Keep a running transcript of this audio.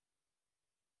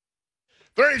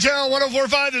3 Channel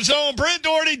 104.5 The Zone. Brent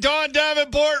Doherty, Don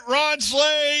Davenport, Ron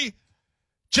Slay,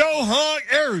 Joe Hunk,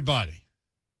 everybody.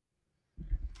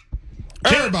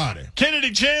 Everybody.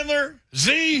 Kennedy Chandler,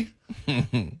 Z.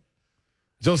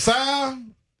 Josiah.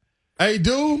 Hey,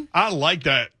 dude. I like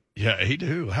that. Yeah, he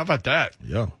do. How about that?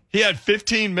 Yeah. He had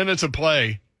 15 minutes of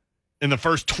play in the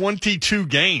first 22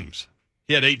 games.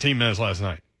 He had 18 minutes last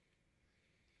night.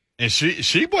 And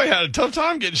Sheboy had a tough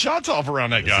time getting shots off around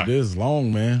that guy. It is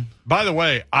long, man. By the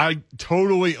way, I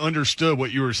totally understood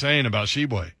what you were saying about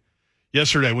Sheboy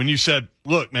yesterday when you said,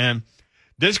 look, man,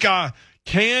 this guy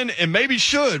can and maybe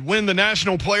should win the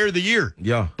National Player of the Year.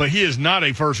 Yeah. But he is not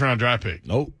a first-round draft pick.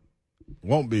 Nope.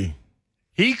 Won't be.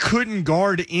 He couldn't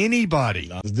guard anybody.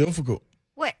 It's difficult.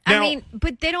 What? Now- I mean,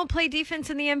 but they don't play defense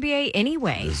in the NBA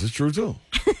anyway. This is true, too.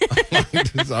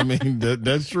 I mean,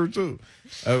 that's true, too.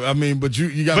 But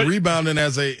you got rebounding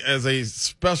as a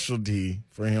specialty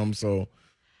for him, so.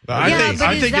 I is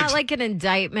think that it's, like an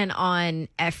indictment on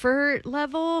effort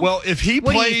level? well, if he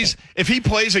What do you plays think? if he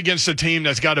plays against a team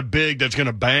that's got a big that's going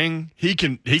to bang, he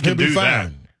can He'll be do that.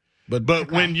 fine.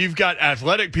 But When you've got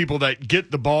athletic people that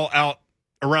get the ball out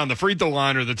around the free throw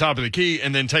line or the top of the key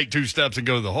and then take 2 steps and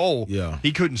go to the hole, Yeah.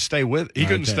 he couldn't stay with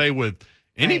stay with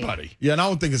anybody. yeah, and I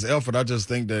don't think it's effort. I just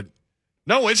think that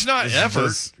No, it's not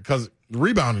effort. because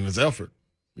rebounding is effort.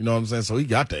 You know what I'm saying? So he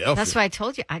got the effort. That's why I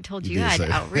told you. I told you did I'd say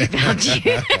that. out rebound you.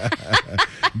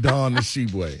 Dawn the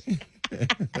Sheboy.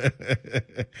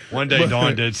 One day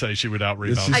Dawn did say she would out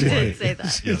rebound. I She did did. say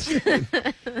that. Yes.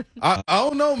 I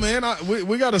don't know, man.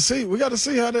 We got to see. We got to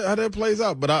see how that plays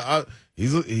out. But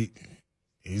he's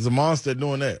a monster at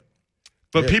doing that.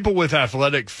 But people with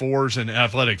athletic 4s and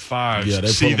athletic 5s Yeah, they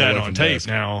see pull him that away on from tape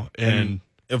basketball. now. And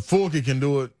if Fulke can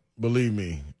do it, believe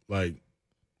me, like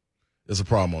it's a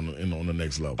problem on the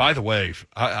next level. by the way,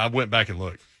 I went back and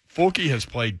looked. Fulke has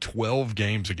played 12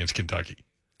 games against Kentucky.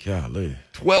 Golly,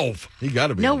 12. he got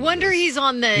to be. No on the wonder list. he's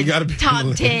on He gotta the be on top the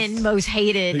list. 10 most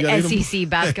hated He got- SEC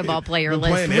basketball player Been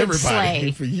list playing with everybody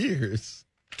Slay. for years.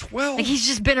 12. Like he's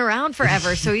just been around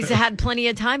forever, so he's had plenty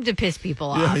of time to piss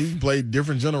people Yeah, off. he played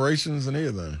different generations and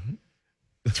everything.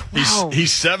 Wow.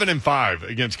 He's 7-5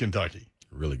 against Kentucky.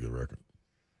 Really good record.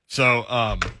 So,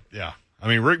 yeah. I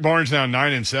mean, Rick Barnes now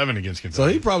 9-7 against Kentucky. So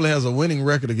he probably has a winning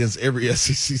record against every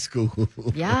SEC school.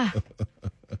 Yeah.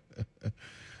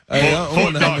 Hey, I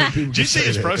wonder how many people Did you can see say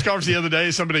his that. press conference the other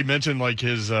day? Somebody mentioned like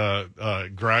his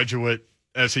graduate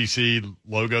SEC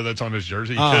logo that's on his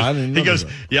jersey. I didn't he know goes,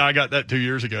 that. yeah, I got that 2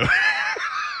 years ago.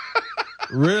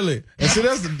 Really? And see,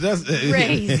 that's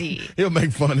Crazy. He'll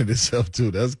make fun of himself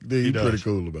too. He's pretty does.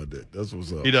 cool about that. That's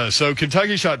what's up. He does. So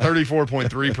Kentucky shot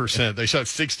 34.3%. They shot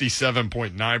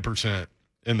 67.9%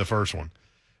 in the first one.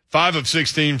 5 of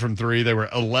 16 from 3. They were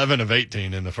 11 of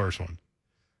 18 in the first one.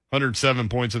 107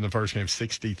 points in the first game,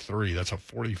 63. That's a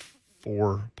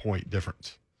 44-point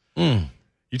difference.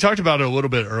 You talked about it a little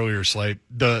bit earlier, Slate.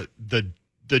 The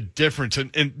difference,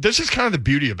 and this is kind of the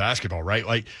beauty of basketball, right?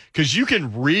 Like, because you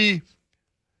can recreate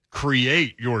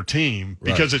your team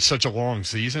because it's such a long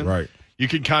season. Right. You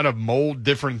can kind of mold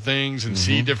different things and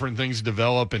see different things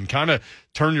develop and kind of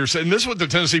turn your. And this is what the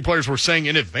Tennessee players were saying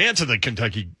in advance of the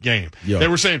Kentucky game. Yeah. They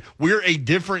were saying, we're a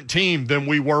different team than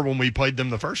we were when we played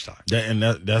them the first time.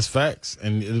 That's facts.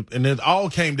 And it all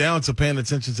came down to paying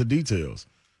attention to details.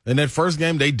 In that first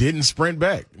game, they didn't sprint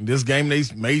back. In this game, they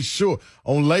made sure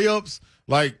on layups,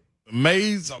 like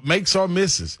makes or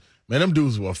misses. Man, them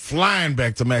dudes were flying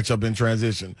back to match up in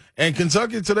transition. And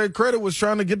Kentucky, to their credit, was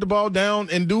trying to get the ball down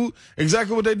and do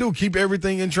exactly what they do, keep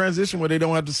everything in transition where they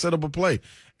don't have to set up a play.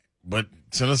 But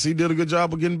Tennessee did a good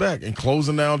job of getting back and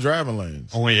closing down driving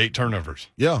lanes. Only 8 turnovers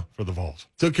Yeah. for the Vols.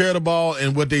 Took care of the ball,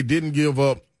 and what they didn't give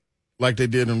up like they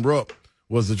did in Rupp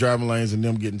was the driving lanes and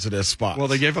them getting to their spots. Well,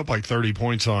 they gave up like 30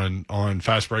 points on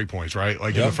fast break points, right?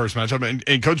 Like in the first matchup.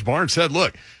 And Coach Barnes said,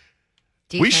 look,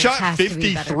 we Defense shot has to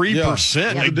be better.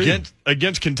 53% Yeah.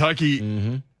 against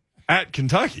Kentucky at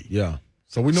Kentucky. Yeah.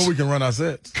 So we know we can run our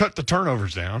sets. Cut the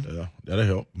turnovers down, Yeah, that'll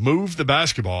help. move the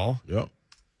basketball, Yep.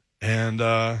 and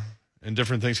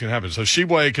different things can happen. So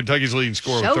Sheboy, Kentucky's leading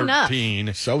scorer, Show with enough.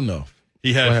 13. Show enough.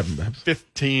 He What had happened?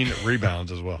 15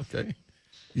 rebounds as well. Okay.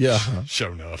 Yeah.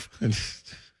 Show enough.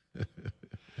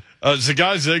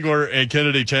 Zagai Ziegler and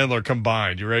Kennedy Chandler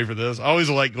combined. You ready for this? I always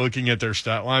like looking at their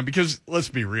stat line because let's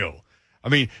be real. I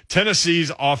mean,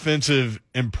 Tennessee's offensive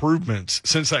improvements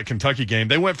since that Kentucky game,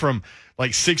 they went from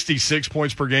like 66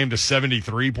 points per game to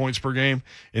 73 points per game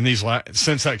in these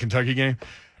since that Kentucky game.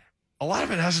 A lot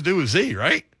of it has to do with Z,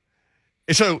 right?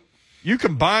 And so you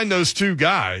combine those two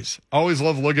guys. I always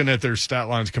love looking at their stat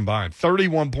lines combined.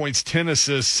 31 points, 10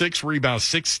 assists, 6 rebounds,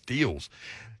 6 steals.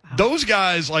 Wow. Those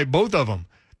guys, like both of them,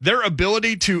 their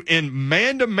ability to, in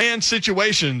man-to-man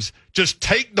situations, just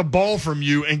take the ball from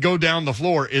you and go down the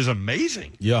floor is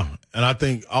amazing. Yeah, and I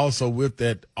think also with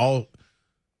that,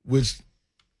 which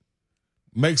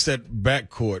makes that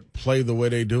backcourt play the way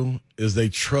they do, is they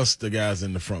trust the guys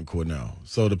in the front court now.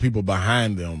 So the people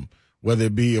behind them, whether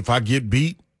it be if I get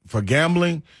beat for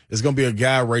gambling, it's going to be a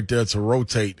guy right there to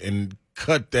rotate and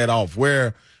cut that off.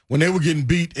 Where when they were getting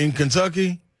beat in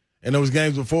Kentucky, and those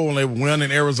games before when they won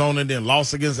in Arizona and then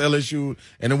lost against LSU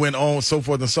and it went on, so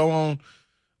forth and so on,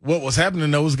 what was happening,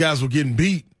 those guys were getting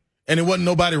beat and it wasn't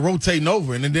nobody rotating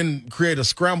over and it didn't create a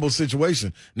scramble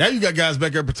situation. Now you got guys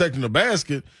back there protecting the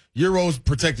basket, Euro's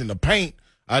protecting the paint,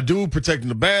 Adu protecting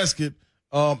the basket,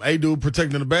 Adu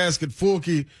protecting the basket,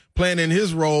 Fulke playing in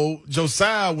his role,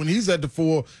 Josiah, when he's at the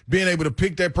 4, being able to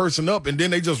pick that person up and then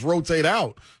they just rotate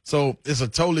out. So it's a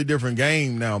totally different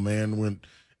game now, man,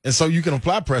 and so you can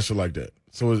apply pressure like that.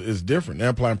 So it's different. They're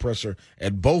applying pressure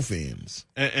at both ends.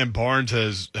 And Barnes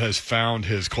has found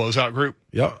his closeout group.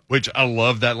 Yep. Which I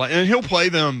love that. And he'll play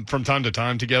them from time to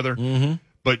time together. Mm-hmm.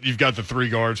 But you've got the 3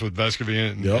 guards with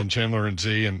Vescovi and Chandler and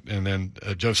Z, and then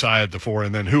Josiah at the 4,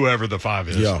 and then whoever the 5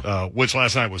 is, which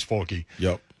last night was Fulke.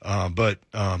 Yep. And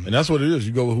that's what it is.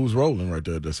 You go with who's rolling right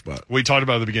there at this spot. We talked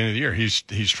about at the beginning of the year.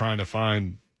 He's trying to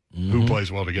find who plays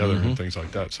well together and things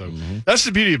like that. So that's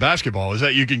the beauty of basketball, is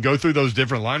that you can go through those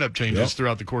different lineup changes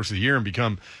throughout the course of the year and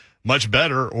become much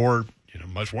better or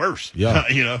much worse. Yeah.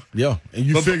 Yeah. And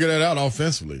you figure that out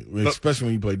offensively, especially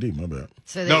when you play deep. My bad.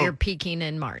 So that you're peaking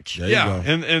in March. Yeah.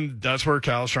 And that's where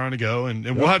Cal's trying to go. And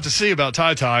we'll have to see about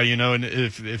Ty, and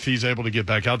if he's able to get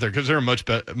back out there, because they're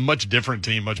a much different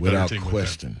team, much better team. Without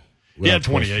question. He had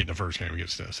 28 in the first game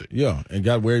against Tennessee. Yeah. And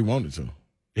got where he wanted to.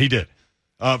 He did.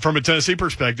 From a Tennessee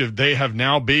perspective, they have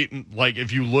now beaten,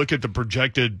 if you look at the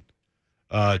projected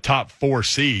top 4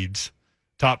 seeds,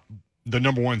 the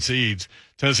number 1 seeds,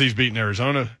 Tennessee's beaten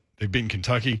Arizona. They've beaten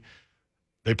Kentucky.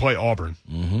 They play Auburn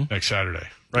next Saturday.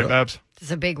 Right, Babs? It's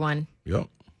a big one. Yep.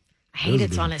 I hate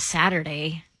it's on a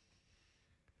Saturday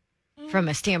from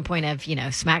a standpoint of,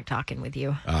 smack talking with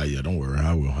you. Yeah, don't worry.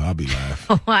 I will. I'll be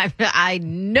live. I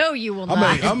know you will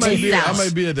not. I may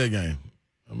be at that game.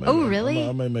 Really?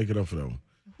 I may make it up for that one.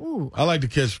 Ooh. I like to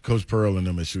catch Coach Pearl and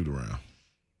them and shoot around.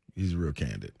 He's real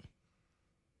candid.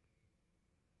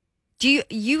 Do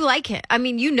you like him? I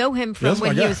mean, you know him from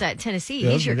when he was at Tennessee.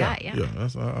 He's your guy, yeah. Yeah,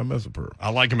 I mess with Pearl. I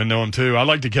like him and know him too. I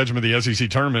like to catch him at the SEC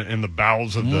tournament in the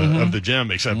bowels of the gym,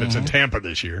 except it's in Tampa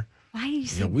this year. Why do you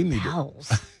say bowels?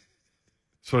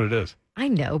 That's what it is. I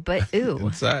know, but ooh.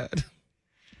 Inside.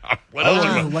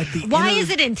 Why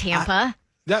is it in Tampa?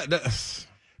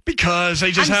 Because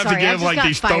they just have to give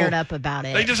these fired up about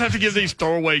it. They just have to give these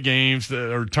throwaway games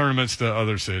or tournaments to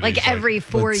other cities, every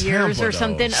 4 years or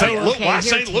something. Why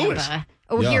St. Louis?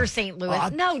 Here's St.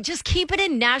 Louis. No, just keep it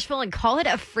in Nashville and call it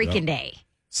a freaking day.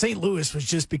 St. Louis was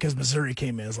just because Missouri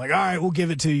came in. It's all right, we'll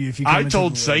give it to you if you. I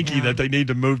told Sankey that they need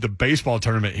to move the baseball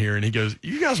tournament here, and he goes,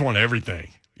 "You guys want everything?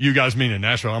 You guys mean in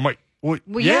Nashville?" I'm like, "Well,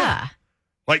 yeah."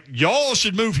 Y'all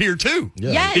should move here, too.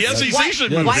 Yeah. Yes. The SEC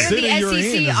should move Why here. are the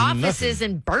SEC offices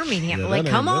in Birmingham?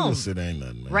 Come on. That ain't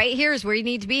nothing, man. Right here is where you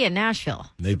need to be in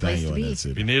Nashville. Nathaniel in that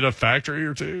city. If you need a factory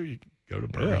or two, you can go to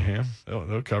Birmingham.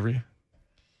 They'll cover you.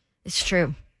 It's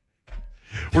true.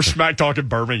 We're smack talking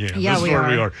Birmingham. Yeah, this is where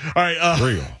we are. All right.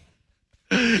 Real.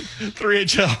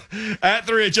 3HL at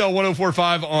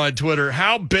 3HL1045 on Twitter.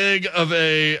 How big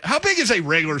is a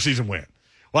regular season win?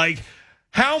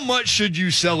 How much should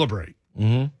you celebrate?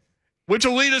 Mm-hmm. Which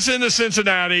will lead us into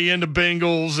Cincinnati, into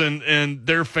Bengals, and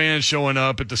their fans showing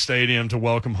up at the stadium to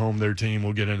welcome home their team.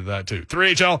 We'll get into that too.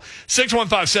 3HL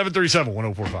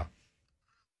 615-737-1045.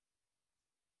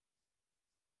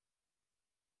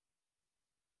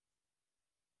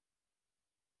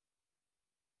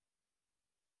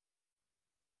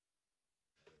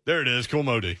 There it is. Cool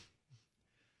Modi.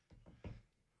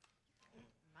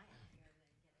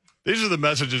 These are the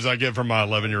messages I get from my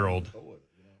 11-year-old.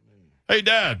 Hey,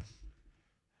 Dad,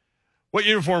 what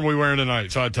uniform are we wearing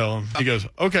tonight? So I tell him. He goes,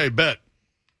 okay, bet.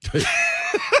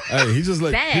 Hey, he just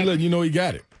let you know he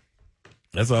got it.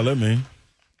 That's all that means.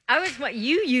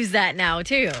 You use that now,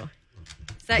 too.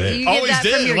 You always get that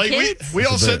did. from your kids? We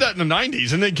all said that in the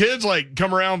 90s, and then kids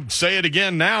come around, say it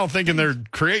again now, thinking they're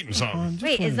creating something.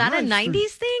 Wait, is that a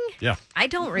 90s thing? Yeah. I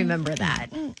don't remember that.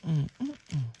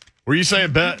 Were you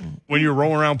saying bet when you were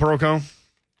rolling around Pearl-Cohn?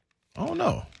 I don't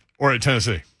know. Or at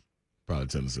Tennessee? Probably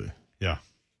Tennessee. Yeah.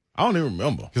 I don't even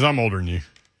remember. Because I'm older than you.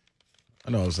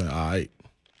 I know what I'm saying. All right.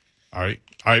 All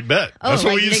right, bet. That's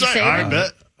what you say. All right,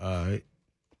 bet.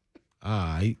 All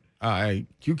right.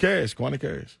 Q Cash, Quantic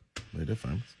Cash. Made that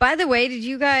famous. By the way, did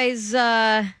you guys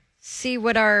see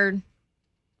what our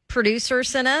producer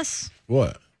sent us.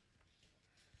 What?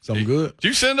 Something good? Did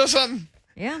you send us something?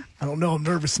 Yeah. I don't know. I'm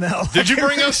nervous now. Did you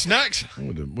bring us snacks?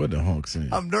 What the honk saying?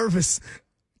 I'm nervous.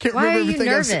 Can't Why remember are you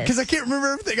everything nervous? because I can't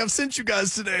remember everything I've sent you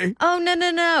guys today. Oh,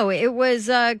 no. It was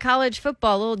college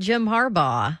football, little Jim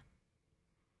Harbaugh.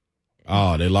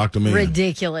 Oh, they locked him in.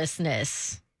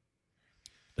 Ridiculousness.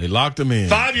 They locked him in.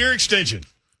 5-year extension.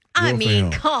 I Good for mean,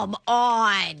 him. come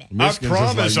on. Michigan's I just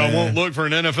promise like, I won't man, look for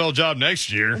an NFL job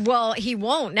next year. Well, he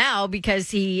won't now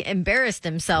because he embarrassed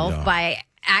himself Yeah. by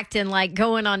acting like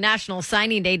going on National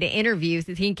Signing Day to interview,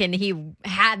 thinking he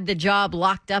had the job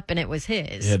locked up and it was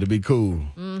his. It had to be cool.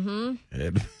 Mm-hmm.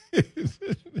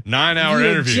 9-hour You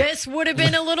interview. just would have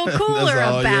been a little cooler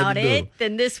all you had about to do. it,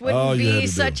 then this All wouldn't you had be to do.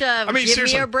 such a I mean, give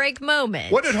seriously, me a break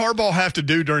moment. What did Harbaugh have to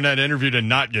do during that interview to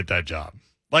not get that job?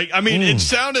 Like, I mean, it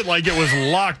sounded like it was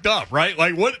locked up, right?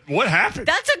 Like, what happened?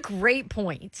 That's a great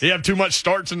point. He have too much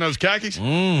starts in those khakis?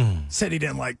 Said he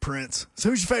didn't like Prince. So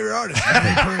who's your favorite artist? I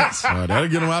think Prince. That'll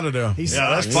get him out of there. He's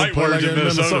Yeah, that's He ain't fight play words like in that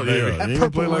Minnesota, baby. Yeah, that he ain't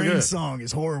Purple play like Rain that. song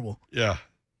is horrible. Yeah.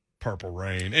 Purple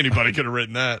Rain. Anybody could have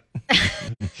written that.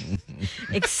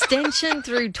 Extension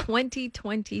through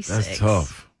 2026. That's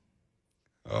tough.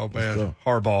 Oh, man. go.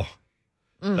 Harbaugh.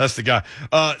 That's the guy.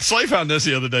 Slay found this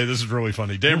the other day. This is really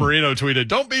funny. Dan Marino tweeted,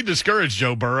 "Don't be discouraged,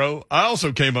 Joe Burrow. I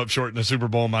also came up short in the Super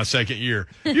Bowl in my second year.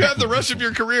 You have the rest of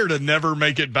your career to never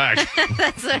make it back."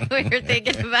 That's what we were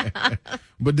thinking about.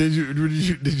 But did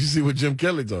you see what Jim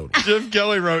Kelly told him? Jim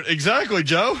Kelly wrote, "Exactly,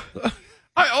 Joe.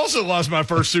 I also lost my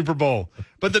first Super Bowl,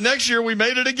 but the next year we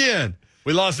made it again.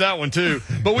 We lost that one too,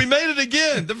 but we made it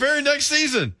again the very next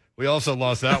season. We also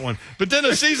lost that one, but then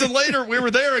a season later we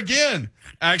were there again.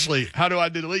 Actually, how do I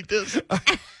delete this?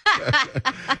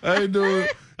 Hey, dude, you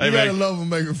Hey, gotta man. love them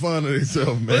making fun of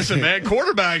themselves, man. Listen, man,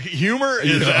 quarterback humor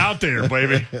is out there,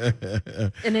 baby.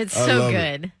 And it's I so love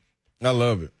good. I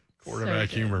love it. Quarterback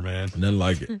humor, man. Nothing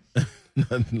like it.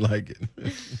 Nothing like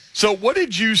it. So what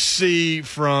did you see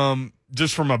from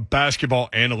a basketball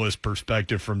analyst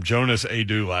perspective from Jonas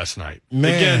Adu last night?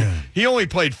 Man. Again, he only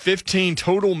played 15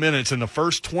 total minutes in the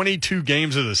first 22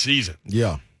 games of the season.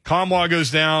 Yeah. Kamwa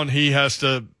goes down.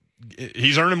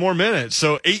 He's earning more minutes.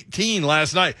 So 18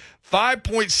 last night,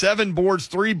 5.7 boards,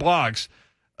 3 blocks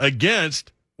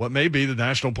against what may be the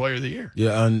National Player of the Year.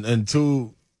 Yeah, and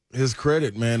to his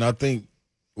credit, man, I think,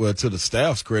 well, to the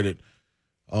staff's credit,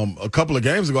 a couple of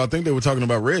games ago, I think they were talking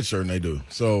about redshirt, and they do.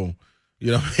 So,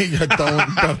 you know, he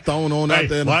got thrown on Hey, out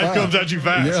there. In the life foul. comes at you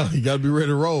fast. Yeah, he got to be ready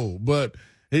to roll. But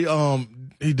he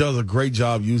does a great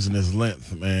job using his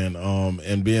length, man,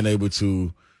 and being able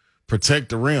to protect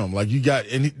the rim. Like you got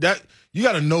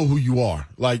to know who you are.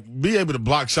 Like be able to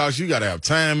block shots. You got to have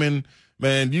timing,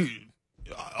 man. You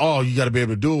got to be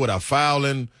able to do it without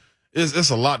fouling. It's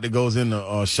a lot that goes into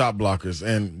shot blockers,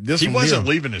 and this He one wasn't here,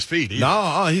 leaving his feet either.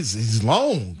 no, he's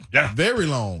long. Yeah. Very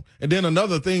long. And then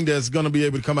another thing that's going to be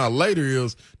able to come out later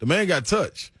is the man got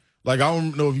touched. Like, I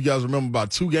don't know if you guys remember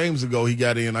about 2 games ago, he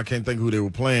got in. I can't think who they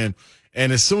were playing.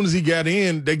 And as soon as he got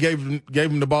in, they gave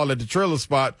him the ball at the trailer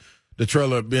spot, the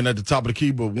trailer being at the top of the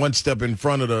key, but one step in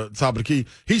front of the top of the key.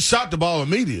 He shot the ball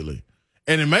immediately,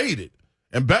 and it made it.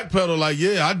 And backpedal like,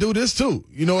 yeah, I do this too.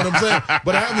 You know what I'm saying?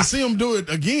 But I haven't seen him do it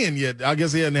again yet. I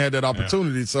guess he hadn't had that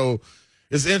opportunity. Yeah. So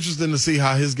it's interesting to see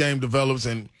how his game develops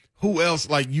and who else,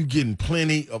 like you getting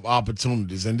plenty of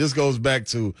opportunities. And this goes back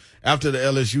to after the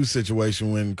LSU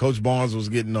situation when Coach Barnes was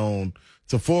getting on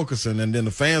to Fulkerson and then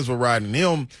the fans were riding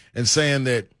him and saying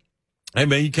that, hey,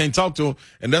 man, you can't talk to him.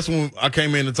 And that's when I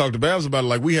came in and talked to Babs about it.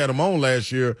 Like we had him on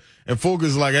last year and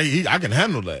Fulkerson's like, hey, I can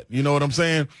handle that. You know what I'm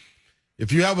saying?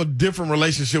 If you have a different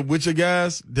relationship with your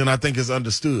guys, then I think it's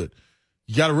understood.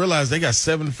 You got to realize they got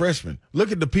 7 freshmen.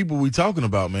 Look at the people we talking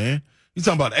about, man. You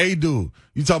talking about Adu.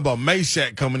 You talking about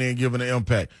Meshack coming in giving an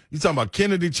impact. You talking about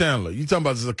Kennedy Chandler. You talking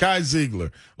about Zakai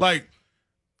Ziegler. Like,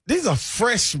 these are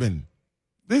freshmen.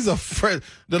 These are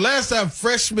the last time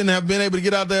freshmen have been able to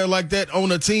get out there like that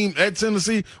on a team at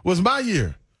Tennessee was my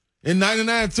year. In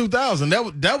 99, 2000.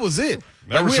 That was it.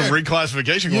 There was some had,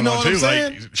 reclassification going on, too.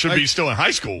 Like, should be still in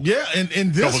high school. Yeah, and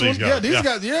this one, these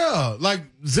guys, like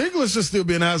Ziegler should still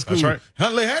be in high school. That's right.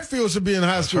 Huntley Hatfield should be in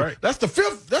high school. Right. That's the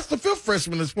fifth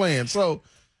freshman that's playing. So,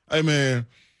 hey, man,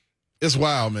 it's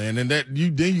wild, man. And then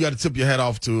you got to tip your hat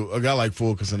off to a guy like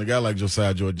Fulkerson, a guy like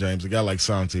Josiah Jordan-James, a guy like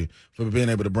Santi for being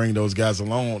able to bring those guys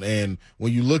along. And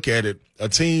when you look at it, a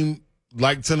team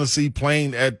like Tennessee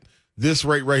playing at this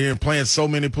rate right here and playing so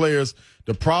many players,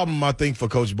 the problem, I think, for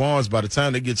Coach Barnes, by the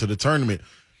time they get to the tournament,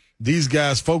 these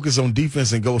guys focus on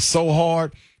defense and go so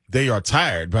hard, they are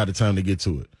tired by the time they get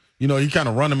to it. You know, he kind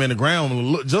of run them in the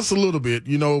ground just a little bit,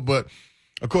 you know, but,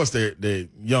 of course, they're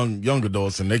young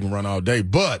adults and they can run all day.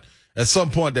 But at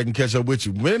some point they can catch up with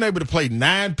you. Being able to play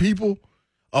 9 people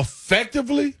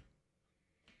effectively,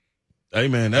 hey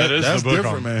man, is that's the book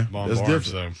different, man. on That's Barnes,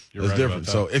 different. so you're That's right different. about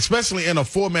that. So especially in a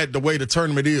format the way the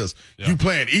tournament is, you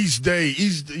playing each day,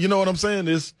 you know what I'm saying?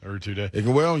 Every 2 days. It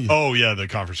can wear on you. Oh yeah, the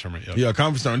conference tournament. Yep. Yeah,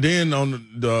 conference tournament. Then on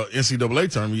the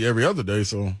NCAA tournament every other day.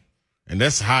 So, and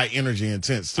that's high energy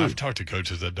intense too. I've talked to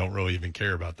coaches that don't really even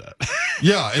care about that.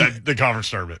 Yeah, and the conference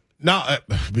tournament. now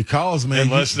because man,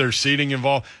 Unless there's seating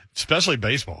involved, especially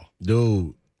baseball.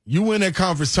 dude, you win that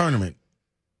conference tournament,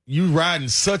 you riding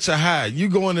such a high. You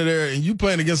go into there and you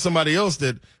playing against somebody else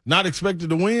that not expected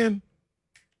to win.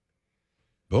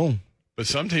 Boom. But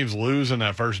some teams lose in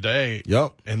that first day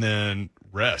Yep. and then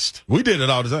rest We did it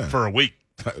all the time. for a week.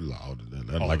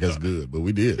 Like that's good, but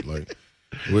we did. Like,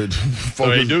 with So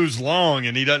focus. he dude's long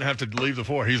and he doesn't have to leave the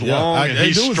floor. He's Yeah, long and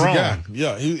he's Dude's strong. a guy.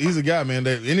 Yeah, he's a guy, man.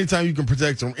 That anytime you can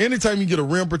protect him, anytime you get a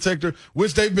rim protector,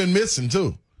 which they've been missing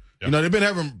too. Yep. You know, they've been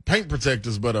having paint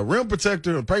protectors, but a rim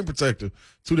protector and paint protector,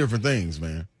 2 different things,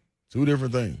 man. 2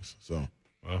 different things. So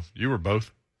Well, you were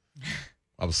both.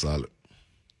 I was solid.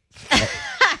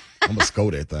 I'm gonna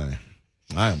score that thing.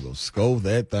 I am gonna score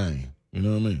that thing. You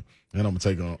know what I mean? And I'm gonna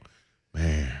take on.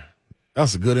 Man,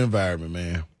 that's a good environment,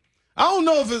 man. I don't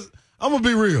know if it's. I'm gonna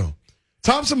be real.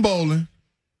 Thompson Bowling,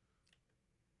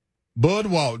 Bud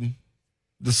Walton,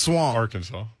 the Swamp,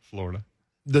 Arkansas, Florida.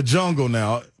 the Jungle.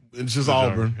 Now it's just The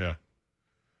Auburn. Jungle, Yeah.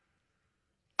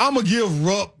 I'm gonna give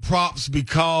Rupp props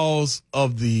because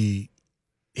of the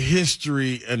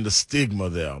history and the stigma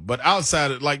there. But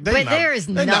outside of like, But there is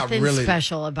nothing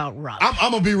special about Rupp.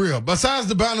 I'm gonna be real. Besides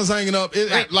the banners hanging up,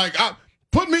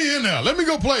 put me in there. Let me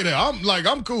go play there.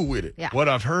 I'm cool with it. Yeah. What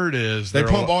I've heard is They there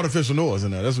are pump artificial noise in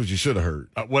there. That's what you should have heard.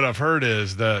 what I've heard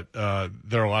is that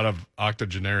there are a lot of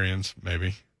octogenarians,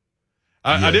 maybe.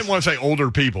 I Yes. didn't want to say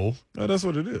older people, No, that's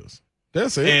what it is.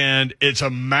 That's it. and it's a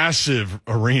massive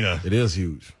arena. It is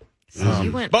huge. So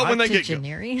you went but when they get-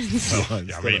 octogenarians? Yeah, I mean,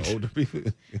 Instead of older people.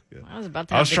 I was about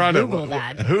to I have was to trying Google to.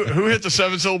 that. Who hit the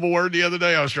 7-syllable word the other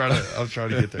day? I was trying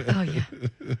to get there. Oh,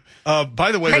 yeah.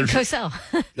 By the way, Craig there's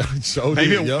Cosell. So Maybe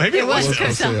did, it- yeah. maybe it was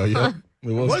Cosell. Yeah. It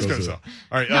it was Cosell.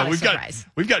 All right, Not a we've surprise.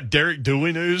 got Derek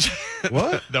Dooley news.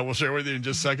 What? that we'll share with you in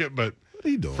just a second, but. What are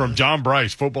you doing? From John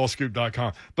Bryce,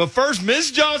 footballscoop.com. But first,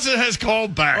 Miss Johnson has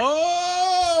called back.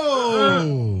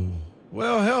 Oh.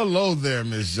 Well, hello there,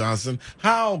 Miss Johnson.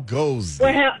 How goes Well,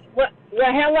 it?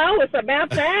 hello. It's about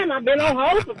time. I've been on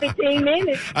hold for 15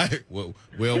 minutes.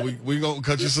 We gonna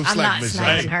cut you some I'm slack, not Miss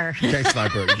sniping Johnson. her. You can't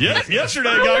snipe her. Yeah,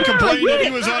 yesterday, a guy complained that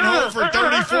he was on hold for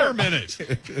 34 minutes.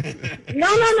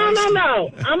 No.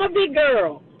 I'm a big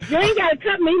girl. You ain't got to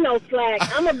cut me no slack.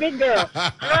 I'm a big girl.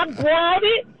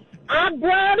 I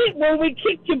brought it when we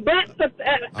kicked your butt by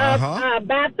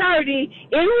 30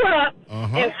 in Rupp,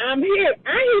 and I'm here.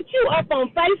 I hit you up on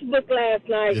Facebook last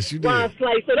night, Yes, you did. Ron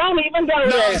Slay, so don't even go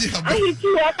there. yeah, I hit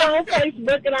you up on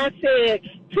Facebook, and I said,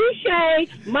 touche,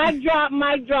 mic drop.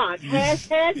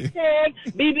 Hashtag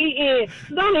BBN.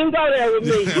 So don't even go there with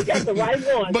me. You got the right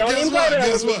one. But Don't guess even what? go there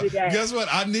Guess with what? me today. Guess what?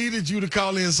 I needed you to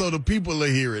call in so the people will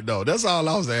hear it, though. That's all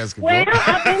I was asking Well, for.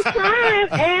 I've been trying,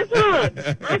 ass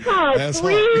I called Ass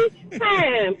 3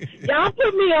 times. Y'all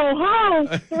put me on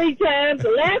hold 3 times. The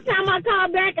last time I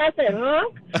called back, I said,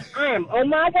 I am on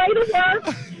my way to work.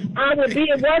 I will be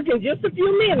at work in just a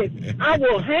few minutes. I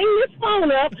will hang this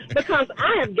phone up because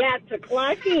I have got to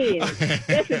clock in.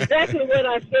 That's exactly what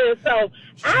I said. So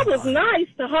I was nice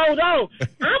to hold on.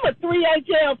 I'm a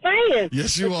 3HL fan.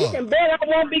 Yes, you but are. You can bet I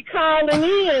won't be calling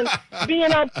in,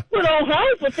 put on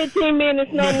hold for 15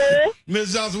 minutes no more.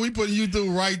 Miss Johnson, we putting you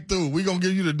right through. We gonna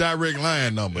give you the direct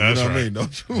line number. That's you know what I right. mean?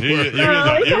 Don't you You worry.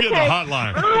 get the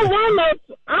hotline.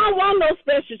 I don't want no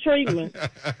special treatment.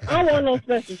 I don't want no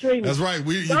special treatment. That's right.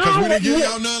 Because we didn't give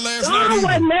y'all none last Dawn night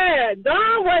wasn't either. there.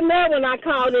 Dawn wasn't there when I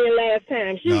called in last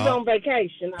time. She was No. on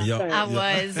vacation. I Yeah. think. I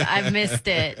was. I missed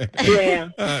it. Yeah.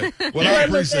 All right. Well, You I wasn't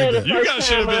appreciate there that. the You first guys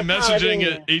should have time been I called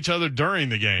messaging in. each other during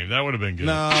the game. That would have been good.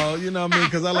 No, you know what I mean?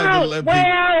 Because I like Oh, to let people.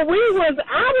 well,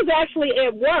 I was actually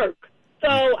at work, so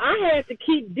I had to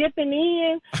keep dipping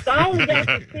in. So I only got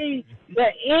to see the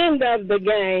end of the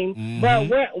game. Mm-hmm.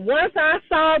 But once I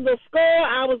saw the score,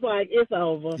 I was like, it's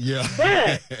over. Yeah.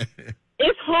 But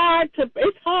it's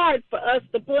hard for us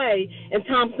to play in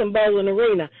Thompson Bowling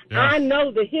Arena. Yeah. I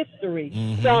know the history,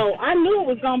 Mm-hmm. so I knew it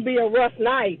was going to be a rough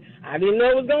night. I didn't know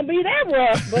it was going to be that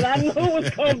rough, but I knew it was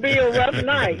going to be a rough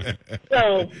night.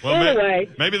 So Well, anyway,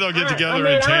 maybe they'll get I together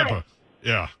mean, in Tampa.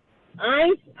 Yeah.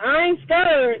 I ain't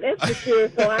scared, that's for sure.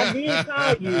 So I did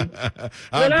call you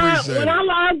I appreciate when it. I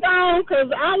logged on,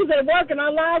 because I was at work and I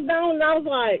logged on and I was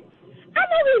like, I know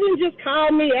he didn't just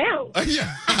call me out.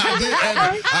 Yeah, I did.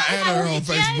 I added her on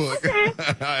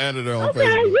Facebook. I added her on Okay,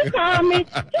 Facebook. you called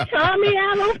me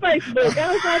out on Facebook.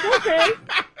 I was like, okay.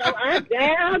 So I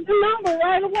dialed the number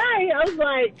right away. I was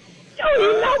like, you don't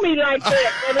even know me like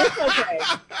that, but it's okay.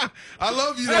 I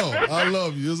love you though. I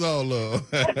love you. It's all love.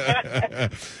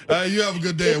 You have a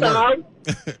good day at It's work.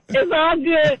 it's all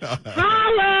good.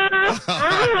 Holla!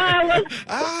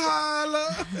 Holla.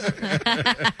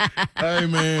 Hey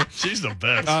man, She's the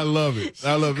best. I love it.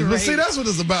 I love it. But see, that's what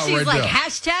it's about She's right like, there.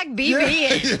 hashtag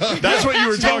BB. That's what you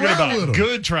were talking around with 'em. about.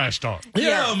 Good trash talk.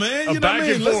 Yeah, man. A You know back what I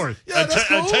mean? and Let's- forth. Yeah, that's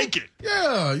cool. Take it.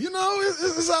 Yeah, you know,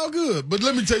 it's all good. But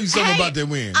let me tell you something Hey, about that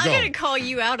win. I'm Go. going to call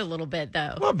you out a little bit,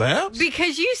 though. What, Babs?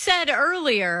 Because you said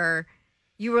earlier,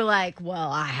 you were like,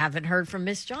 well, I haven't heard from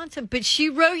Miss Johnson, but she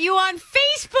wrote you on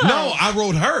Facebook. No, I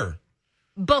wrote her.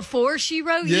 Before she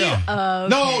wrote Yeah. you? Oh,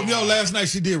 No, last night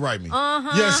she did write me.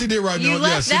 Uh-huh. Yeah, she did write me. You on,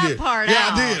 left yeah, she that did. part yeah,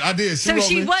 out. I did. She So wrote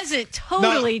she me. wasn't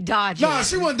totally dodging. No,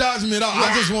 she wasn't dodging me at all.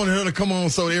 I just wanted her to come on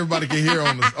so that everybody can hear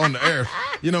on the air.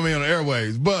 You know what I mean, on the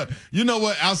airwaves. But you know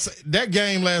what? That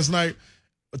game last night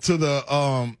to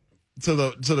the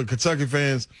Kentucky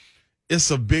fans, it's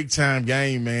a big time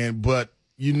game, man. But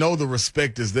you know the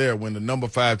respect is there when the number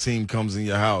 5 team comes in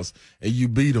your house and you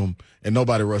beat them and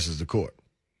nobody rushes the court.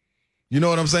 You know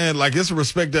what I'm saying? Like, it's a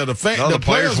respect that the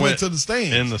players went to the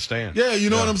stands. In the stand. Yeah, you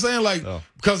know what I'm saying? Like,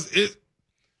 because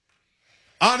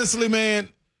honestly, man,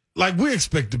 like, we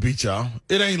expect to beat y'all.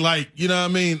 It ain't like, you know what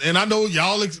I mean? And I know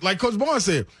y'all, like Coach Barnes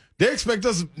said, they expect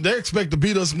to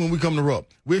beat us when we come to Rupp.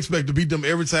 We expect to beat them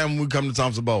every time when we come to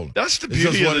Thompson Bowling. That's the It's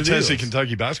just beauty of what the it Tennessee is.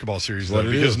 Kentucky basketball series, What though,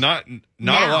 it because is. not a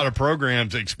Now. lot of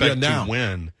programs expect now. to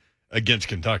win against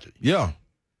Kentucky. Yeah.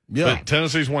 Yeah. But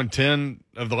Tennessee's won 10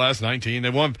 of the last 19. They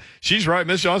won. She's right.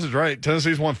 Miss Johnson's right.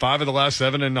 Tennessee's won 5 of the last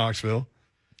 7 in Knoxville.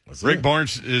 Rick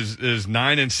Barnes is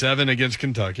 9-7 against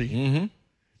Kentucky. Mm-hmm.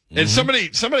 And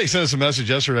somebody sent us a message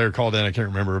yesterday or called in, I can't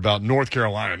remember, about North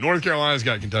Carolina. North Carolina's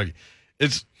got Kentucky.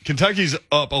 Kentucky's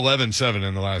up 11-7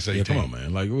 in the last 18. Yeah, come on,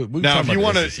 man. Like, we Now, talking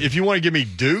about the SEC. if you want to give me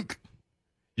Duke,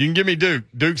 you can give me Duke.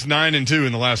 Duke's 9-2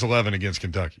 in the last 11 against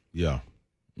Kentucky. Yeah.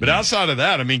 But outside of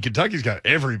that, I mean, Kentucky's got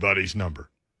everybody's number.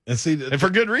 And see, And for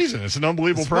good reason. It's an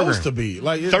unbelievable it's program. supposed to be.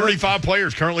 Like, 35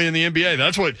 players currently in the NBA.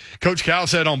 That's what Coach Cal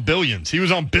said on Billions. He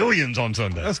was on Billions on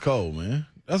Sunday. That's cold, man.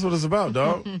 That's what it's about,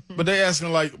 dog. But they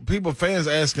asking, like, fans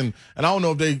asking, and I don't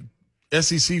know if they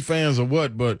SEC fans or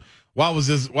what, but why was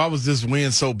this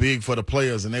win so big for the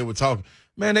players? And they were talking,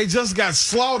 man, they just got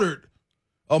slaughtered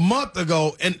a month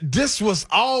ago, and this was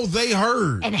all they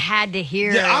heard. And had to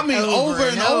hear Yeah, I mean, over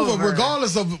and over,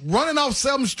 regardless of running off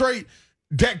 7 straight,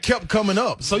 that kept coming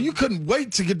up. So you couldn't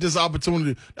wait to get this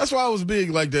opportunity. That's why I was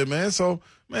big like that, man. So,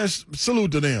 man,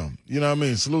 salute to them. You know what I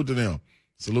mean? Salute to them.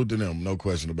 Salute to them. No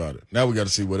question about it. Now we got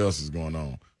to see what else is going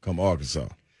on come Arkansas.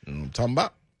 You know what I'm talking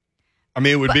about? I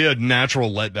mean, it would be a natural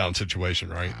letdown situation,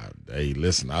 right? Hey,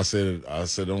 listen, I said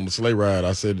on the sleigh ride,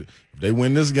 I said if they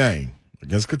win this game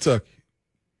against Kentucky,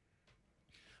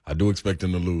 I do expect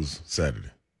them to lose Saturday.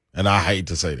 And I hate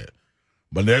to say that.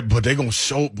 But they're going to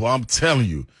show, boy, I'm telling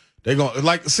you, they're going to,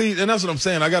 like, see, and that's what I'm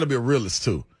saying. I got to be a realist,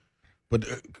 too. But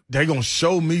they're going to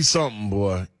show me something,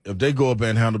 boy, if they go up there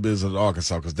and handle business at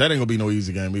Arkansas, because that ain't going to be no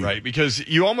easy game either. Right, because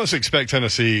you almost expect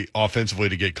Tennessee offensively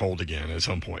to get cold again at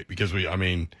some point because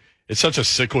it's such a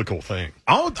cyclical thing.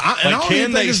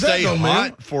 Can they stay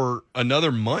hot for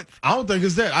another month? I don't think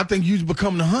it's that. I think you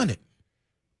become the 100.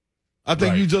 I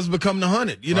think you just become the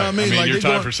 100. You know what I mean? Like, you're they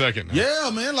tied for second now. Yeah,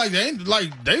 man. Like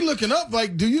they looking up.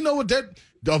 Like, do you know what the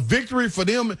victory for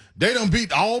them? They done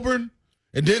beat Auburn,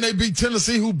 and then they beat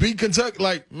Tennessee, who beat Kentucky.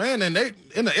 Like, man, and they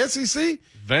in the SEC.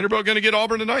 Vanderbilt going to get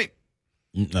Auburn tonight?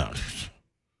 No.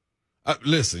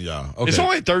 Listen, y'all. Okay. It's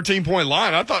only a 13-point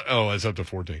line. I thought, it's up to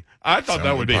 14. I thought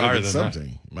that would be higher than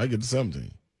 17. that. Might get to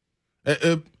 17.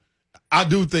 I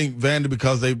do think Vanderbilt,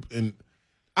 because and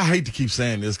I hate to keep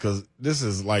saying this because this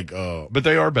is like but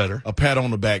they are better. A pat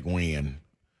on the back win.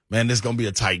 Man, this is going to be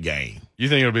a tight game. You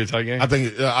think it'll be a tight game? I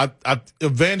think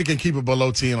if Vandy can keep it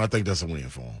below 10, I think that's a win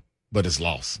for them. But it's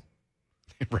lost.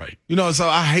 Right. You know, so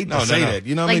I hate to say that.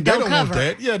 You know what I mean? They don't cover. want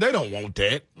that. Yeah, they don't want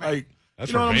that. Like,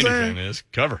 That's you know what what I'm Vandy saying? fan is.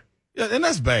 Cover. Yeah, and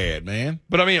that's bad, man.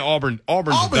 But I mean, Auburn's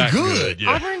Auburn that good.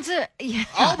 Yeah. Auburn's yeah.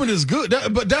 Auburn is good,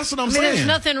 but that's what I'm saying. There's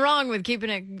nothing wrong with keeping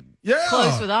it Yeah.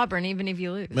 close with Auburn, even if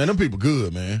you lose. Man, them people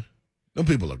good, man. Them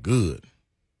people are good.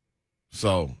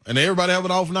 So, and everybody have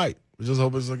an off night. We just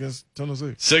hope it's against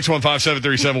Tennessee.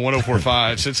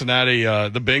 615-737-1045. Cincinnati,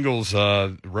 the Bengals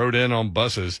rode in on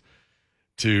buses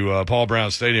to Paul Brown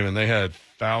Stadium, and they had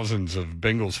thousands of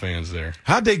Bengals fans there.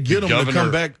 How'd they get them to governor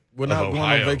come back without of going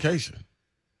on Ohio. vacation?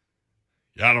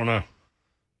 Yeah, I don't know.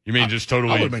 You mean just I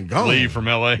totally would've been gone. leave from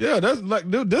L.A.? Yeah, that's like,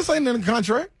 dude, this ain't in the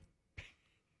contract.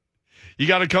 You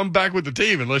got to come back with the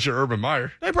team unless you're Urban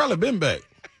Meyer. They probably been back.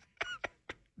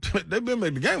 They've been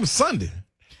back. The game was Sunday.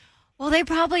 Well, they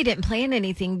probably didn't plan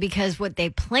anything because what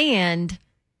they planned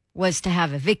was to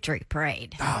have a victory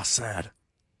parade. Oh, sad.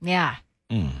 Yeah.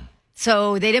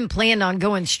 So they didn't plan on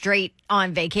going straight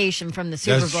on vacation from the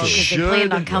Super That's Bowl true. because they Should-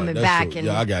 planned on coming that's back true. and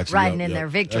Yeah, I got you. riding Yep, in yep. their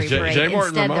victory Jay- parade. Jay Martin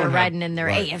Instead, they're Ramon had- riding in their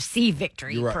right. AFC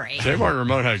victory You're right. parade. Jay Martin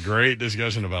Ramon had a great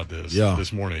discussion about this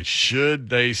this morning. Should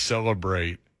they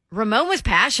celebrate Ramon was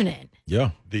passionate.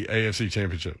 Yeah. the AFC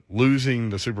Championship, losing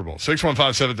the Super Bowl?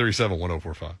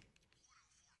 615-737-1045.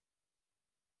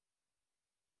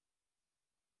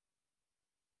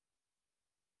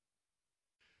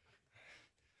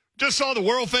 Just saw the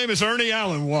world famous Ernie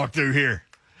Allen walk through here.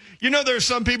 You know, there's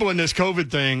some people in this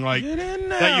COVID thing like Get in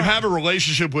there. that you have a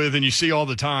relationship with and you see all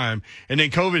the time, and then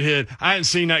COVID hit. I hadn't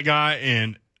seen that guy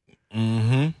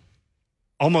in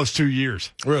almost 2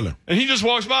 years, Really? and he just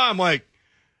walks by. I'm like,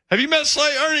 "Have you met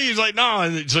Slay Ernie?" He's like, "No."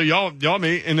 And so y'all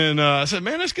meet, and then I said,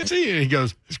 "Man, it's good to see you." And he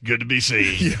goes, "It's good to be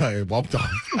seen." Yeah, it walked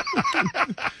off.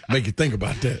 Make you think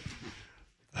about that.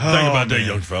 Oh, Think about that, man.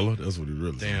 young fella. That's what he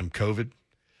really said. Damn COVID.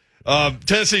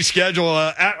 Tennessee schedule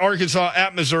at Arkansas,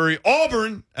 at Missouri,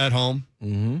 Auburn at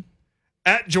home,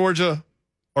 at Georgia,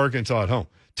 Arkansas at home.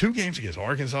 2 games against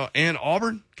Arkansas and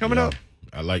Auburn coming up.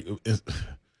 I like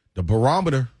the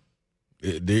barometer.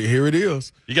 Here it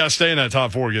is. You got to stay in that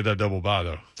top 4 to get that double bye,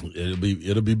 though.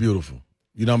 It'll be beautiful.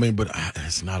 You know what I mean? But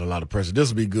it's not a lot of pressure. This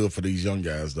will be good for these young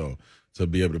guys though to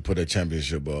be able to put that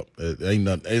championship up. It ain't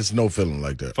nothing. It's no feeling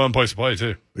like that. Fun place to play,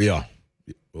 too. Yeah.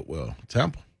 Well,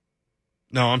 Tampa.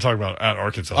 No, I'm talking about at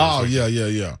Arkansas. Oh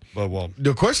yeah. But, well,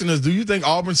 The question is, do you think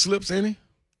Auburn slips any?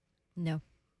 No.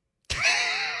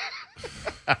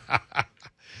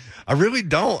 I really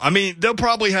don't. I mean, they'll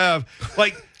probably have,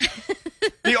 like,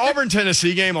 the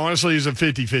Auburn-Tennessee game, honestly, is a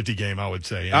 50-50 game, I would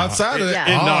say. Outside of that,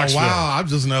 in oh Knoxville. wow! I'm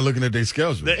just not looking at their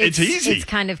schedule. It's easy. It's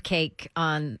kind of cake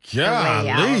on the way Golly.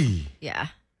 out. Yeah.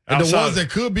 And the Outside- ones that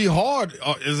could be hard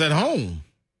is at home.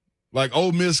 Like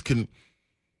Ole Miss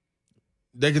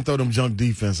they can throw them junk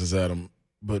defenses at them,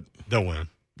 but They'll win.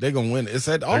 they're gonna win. It's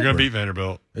at They're Auburn. going to beat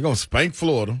Vanderbilt. They're gonna spank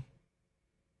Florida.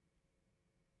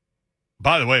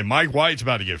 By the way, Mike White's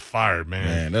about to get fired, man.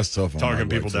 Man, that's tough. On Talking Mike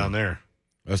people White, too. down there.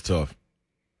 That's tough.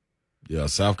 Yeah,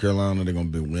 South Carolina, they're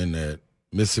gonna win that.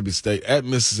 Mississippi State at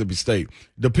Mississippi State.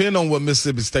 Depending on what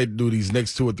Mississippi State do these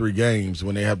next 2 or 3 games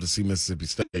when they have to see Mississippi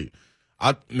State.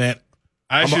 I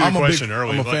asked you the question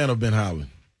earlier. I'm a fan of Ben Howland.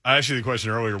 I asked you the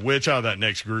question earlier. Which out of that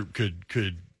next group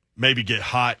could maybe get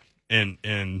hot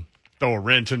and throw a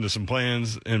wrench into some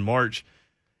plans in March?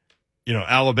 You know,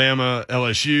 Alabama,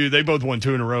 LSU, they both won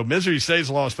 2 in a row. Missouri State's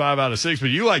lost 5 out of 6,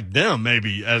 but you like them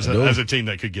maybe as a team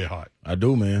that could get hot. I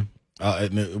do, man.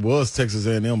 And it was Texas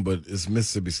A&M, but it's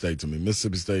Mississippi State to me.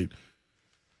 Mississippi State.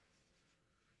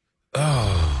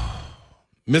 Oh,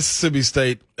 Mississippi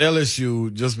State,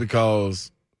 LSU, just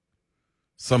because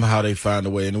somehow they find a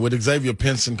way. And with Xavier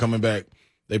Pinson coming back,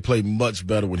 they play much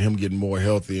better with him getting more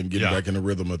healthy and getting back in the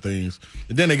rhythm of things.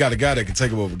 And then they got a guy that can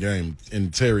take over a game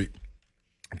in Tyree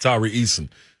Eason.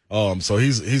 So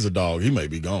he's a dog. He may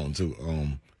be gone too.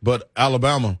 But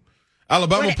Alabama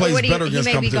plays better against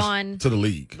he may be competition gone to the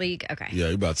league. League, okay. Yeah,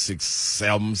 he about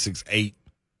 6'7", 6'8",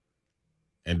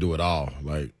 and do it all.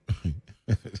 Like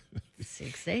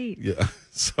 6'8". yeah.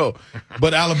 So,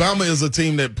 but Alabama is a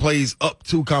team that plays up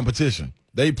to competition.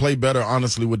 They play better,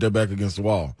 honestly, with their back against the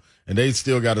wall, and they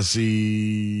still got to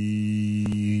see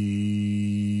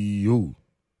who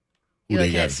You they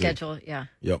look got at to see. schedule, yeah.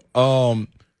 Yep.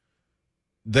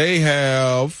 They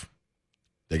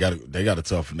got a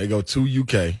tough one. They go to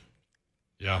UK.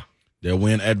 Yeah. They'll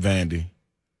win at Vandy.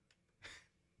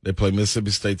 They play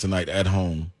Mississippi State tonight at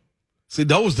home. See,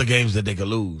 those are the games that they could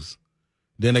lose.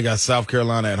 Then they got South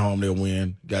Carolina at home, they'll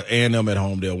win. Got A&M at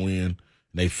home, they'll win.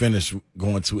 And they finish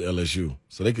going to LSU.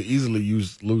 So they could easily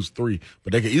lose 3,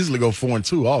 but they could easily go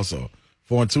 4-2 also.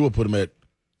 4-2 will put them at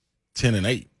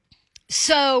 10-8.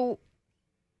 So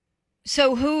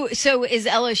is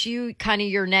LSU kind of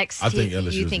your next I team? think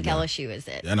LSU You is think the guy. LSU is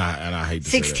it? And I hate to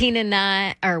say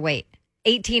 16-9 or wait,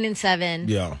 18-7. that.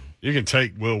 Yeah. You can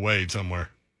take Will Wade somewhere.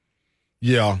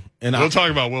 Yeah. And We'll talk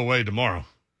about Will Wade tomorrow.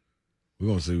 we're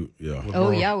going to see. Yeah. Oh,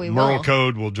 yeah, we Merle will.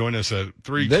 Code will join us at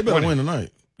 3:20. They better win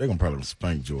tonight. They're going to probably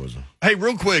spank Georgia. Hey,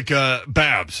 real quick,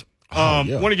 Babs. Oh,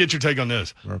 yeah. Want to get your take on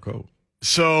this. They're cold.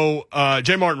 So,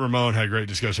 J. Martin Ramon had a great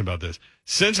discussion about this.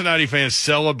 Cincinnati fans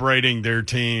celebrating their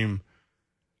team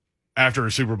after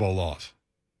a Super Bowl loss.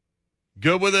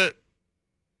 Good with it?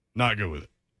 Not good with it?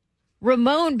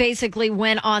 Ramon basically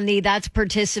went on that's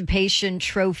participation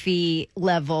trophy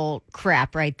level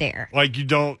crap right there. Like you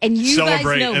don't And you guys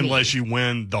celebrate know me. unless you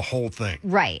win the whole thing.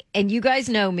 Right. And you guys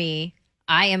know me.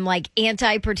 I am like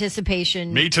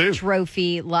anti-participation Me too.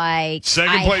 trophy. Like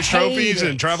Second place I hate trophies it.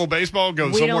 and travel baseball go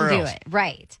We somewhere don't do else. it.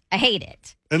 Right. I hate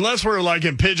it. Unless we're like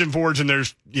in Pigeon Forge and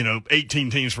there's,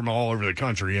 18 teams from all over the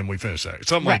country and we finish that.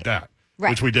 Something like Right. that. Right.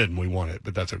 Which we did and we won it,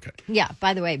 but that's okay. Yeah.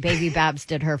 By the way, Baby Babs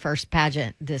did her first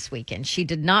pageant this weekend. She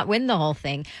did not win the whole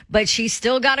thing, but she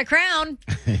still got a crown.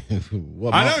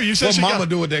 What I know, you said what she mama got-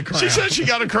 do with that crown? She said she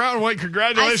got a crown. Wait, I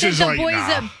congratulations. sent the Like, boys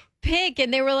nah. a pic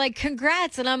and they were like,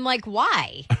 congrats. And I'm like,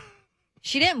 why?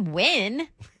 She didn't win.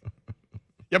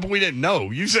 Yeah, but we didn't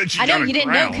know. You said she I know got a you didn't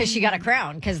know crown. because she got a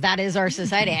crown, because that is our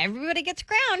society. Everybody gets a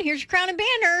crown. Here's your crown and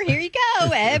banner. Here you go.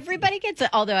 Everybody gets it.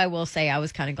 Although I will say I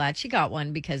was kind of glad she got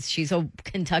one because she's a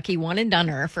Kentucky one and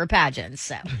doneer for pageants.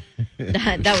 So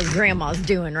that was grandma's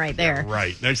doing right there.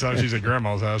 Right. Next time she's at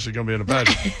grandma's house, she's gonna be in a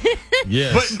pageant.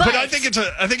 Yes. But I think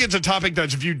it's a topic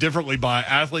that's viewed differently by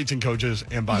athletes and coaches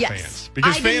and by Yes. fans.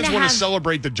 Because I didn't fans want to have-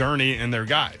 celebrate the journey and their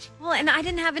guys. Well, and I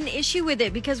didn't have an issue with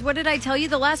it because what did I tell you?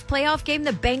 The last playoff game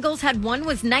the Bengals had won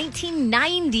was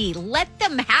 1990. Let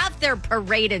them have their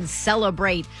parade and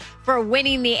celebrate for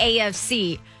winning the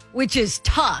AFC, which is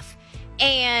tough.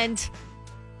 And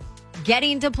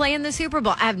getting to play in the Super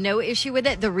Bowl, I have no issue with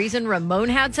it. The reason Ramon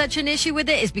had such an issue with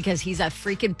it is because he's a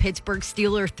freaking Pittsburgh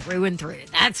Steeler through and through.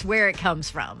 That's where it comes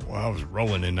from. Well, I was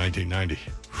rolling in 1990.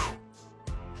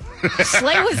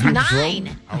 Slay was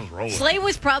 9. I was rolling. Slay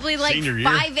was probably like Senior year.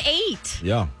 5'8".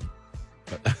 Yeah.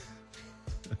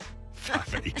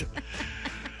 5'8".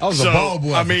 I was So, a ball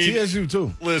boy. I For mean- TSU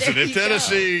too. Listen, There if you go.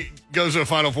 Tennessee goes to a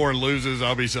Final Four and loses,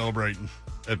 I'll be celebrating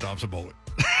at Thompson Bowl.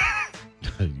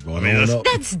 You going I mean, on that's- up?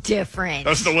 That's different.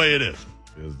 That's the way it is.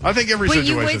 I think every But you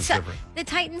situation would is say different. the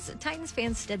Titans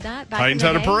fans did that. Back Titans in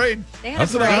the had a day. parade. They had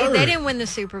That's a what I parade. They heard. didn't win the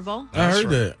Super Bowl. I heard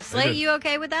that. Slay, you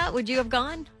okay with that? Would you have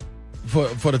gone?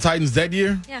 For the Titans that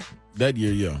year? Yeah. That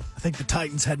year, yeah. I think the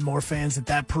Titans had more fans at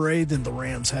that parade than the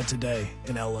Rams had today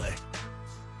in L.A.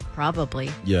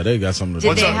 Probably. Yeah, they got something to Did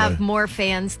What's they up, have man? more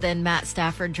fans than Matt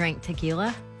Stafford drank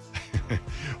tequila?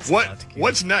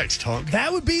 What's next, Hunk?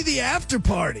 That would be the after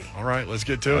party. All right, let's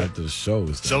get to it. After the show.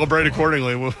 Celebrate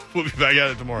accordingly. We'll be back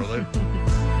at it tomorrow later.